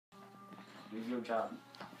Do your job.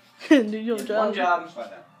 Do your job. One job.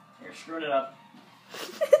 You're screwing it up.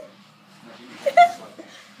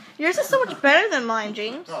 Yours is so much better than mine,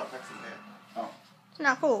 James. Oh. It's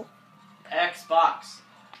not cool. Xbox.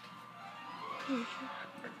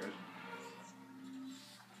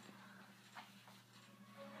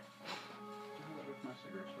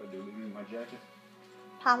 My jacket.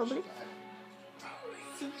 Probably.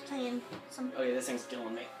 He's playing some Oh yeah, this thing's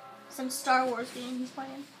killing me. Star Wars game he's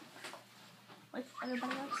playing. Like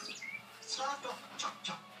everybody else.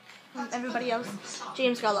 Everybody else.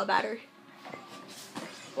 James got a low battery.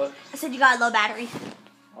 What? I said you got a low battery.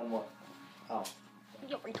 On what? Oh.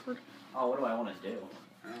 You retard. Oh, what do I want to do?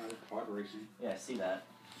 Pod racing. Yeah, I see that.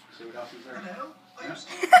 See what else is there? Hello?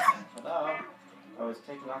 I was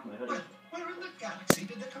taking off my hoodie. Where in the galaxy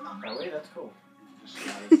did they come up? Oh wait, that's cool. Just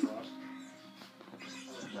slide it across.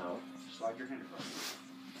 No. Slide your hand across.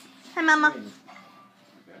 Hi, Mama. Okay.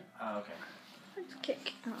 Oh, okay. Let's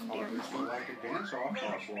kick. Oh, Oh, dear. this is like a dance off You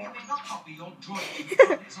crosswalk. will not copy your droid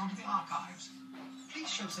copies onto the archives. Please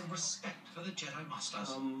show some respect for the Jedi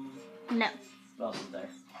Masters. No. What else is there?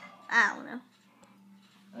 I don't know.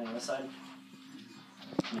 Anything on this side?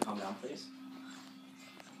 Can you calm down, please?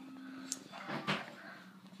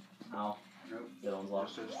 Oh. Nope. The other one's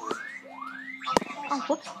locked. Just as for Oh,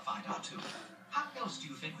 whoops. Qualified R2. How else do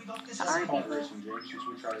you think we got this? Sorry. pod racing, James, since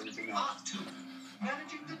we tried everything else. R2.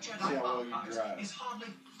 Managing the See Jedi how well you archives drive. is hardly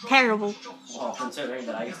Terrible. Well, considering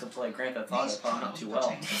that I used to play Grand Theft Auto, probably not too well.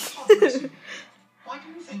 Why do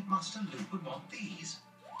you think Master Luke would want these?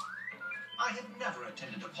 I had never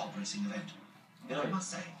attended a pod racing event. But I Really? must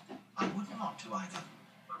say, I wouldn't want to either.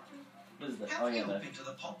 What is that? Have Oh yeah, you the been to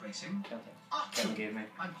the pod racing? Caltech. Kevin gave me.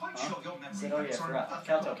 I'm quite sure your memory See, oh yeah, I is on forgot. perfect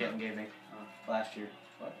Caltech order. Kevin gave me last year.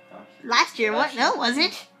 What? Oh. Last year, what? No, was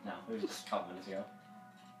it? No, it was just a couple minutes ago.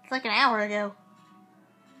 It's like an hour ago.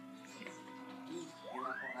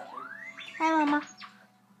 Hi, Mama.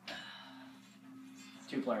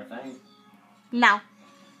 2-player thing. No.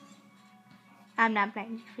 I'm not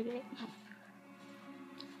playing. You forget it.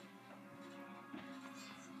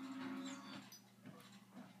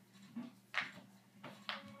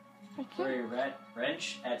 Throw your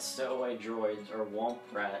wrench at stowaway droids or womp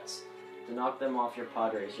rats to knock them off your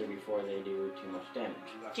pod racer before they do too much damage.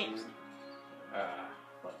 James.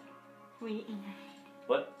 What? Read it in your head.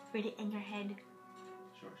 What? Read it in your head.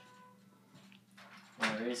 Sure.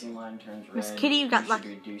 When the racing line turns red, Miss Kitty, you got should lucky.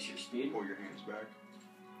 reduce your speed. Pull your hands back.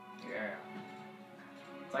 Yeah.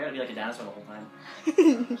 So I gotta be like a dinosaur the whole time. Just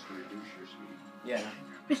to reduce your speed. Yeah.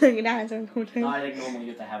 Look at that. I'm going No, to. I think normally you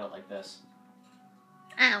have to have it like this.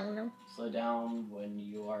 I don't know. Slow down when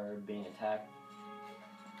you are being attacked.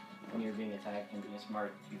 When you're being attacked, and be a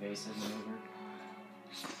smart, evasive maneuver.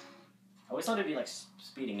 I always thought it'd be like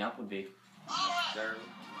speeding up would be. There.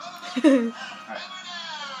 Alright.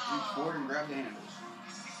 Reach forward and grab the handles.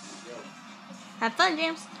 There you go. Have fun,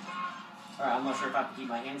 James. Alright, I'm not sure if I have to keep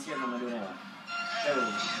my hands here, but I'm gonna do it anyway. There we go.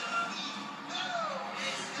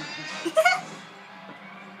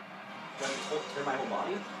 Do I turn my whole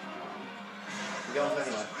body? We're going through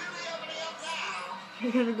anyway.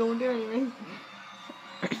 You're gonna go there anyway.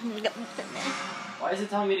 Why is it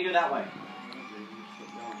telling me to go that way?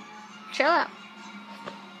 Chill out.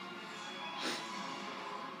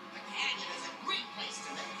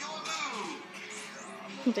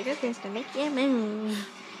 It's a good place to make your move.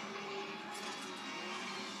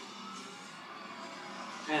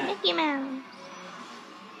 Mickey Mouse.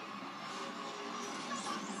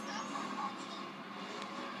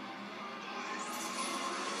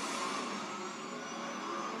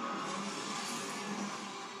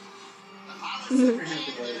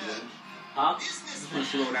 Huh? I just want to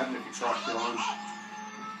see what would happen if you crossed your arms.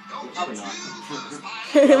 Probably not.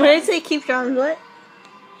 When did it say keep your arms what?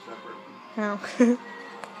 Separate. Oh.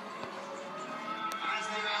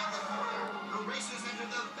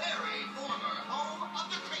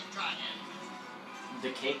 The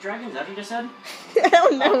cake dragon? Is that what you just said? I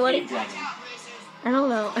don't know what cake it, dragon. I don't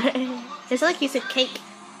know. It's like you said cake.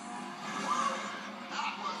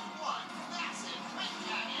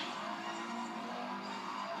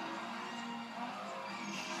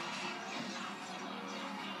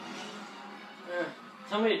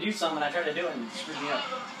 Tell me to do something, I try to do it and it screws me up.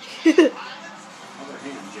 Other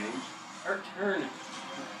hand, James. Or turn.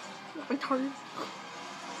 Retarded.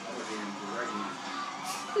 Other hand, the right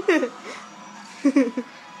hand.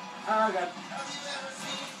 Oh god.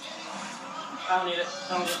 I don't need it.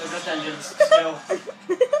 I don't need it. They're just engines. Still.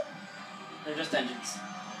 They're just engines.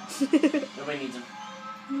 Nobody needs them.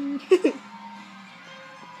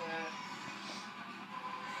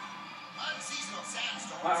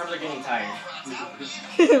 My arms are getting tired.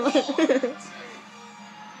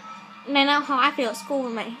 And I know how I feel at school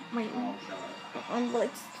with my Oh, shut up. on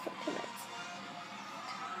like kinect.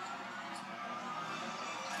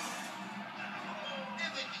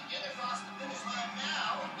 If they can get across the finish line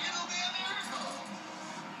now, it'll be a miracle.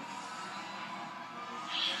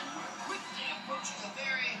 And we're quickly approaching a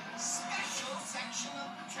very special section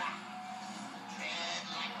of the track. Tread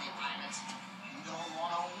lightly, pilots. You don't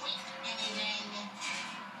want to wink anything.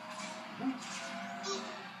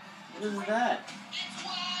 What is that? It's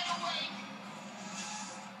wide awake.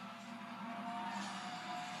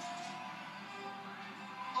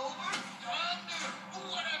 Over, under,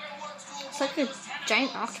 whatever works to It's like a avoid those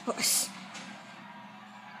giant tentacles. octopus.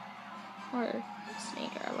 Or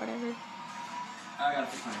snake or whatever. I gotta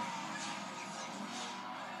fix mine.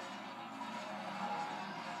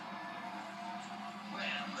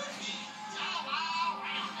 Well, looky, all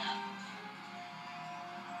around them.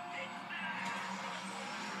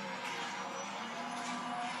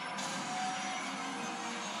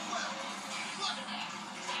 Well, look at that.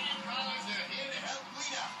 Giant crawlers are here to help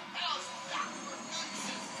clean up. How's that for good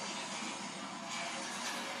citizenship?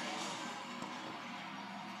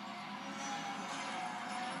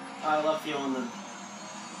 I love feeling the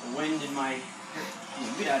wind in my.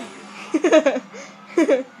 Get out of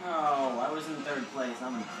here. No, I was in third place.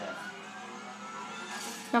 I'm in fifth.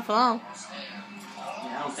 Not for long.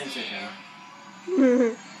 Yeah, I don't think so, Ken.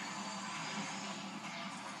 Race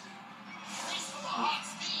for the hot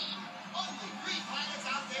steam. Only 3 pilots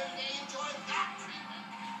out there today enjoyed that treatment.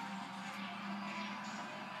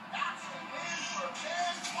 That's a win for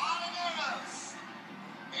Ben Guadaneros.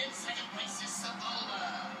 In second place is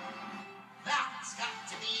Sabola. That's got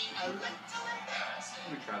to be a little embarrassing.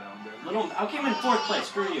 Let me try that one, bro. I came in fourth place.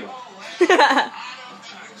 Screw you. I don't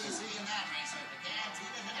think we're going to see in that racer, but yeah, tune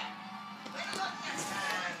it up. Better luck next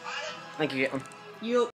time, pilot. Thank you, Caitlin. Yup.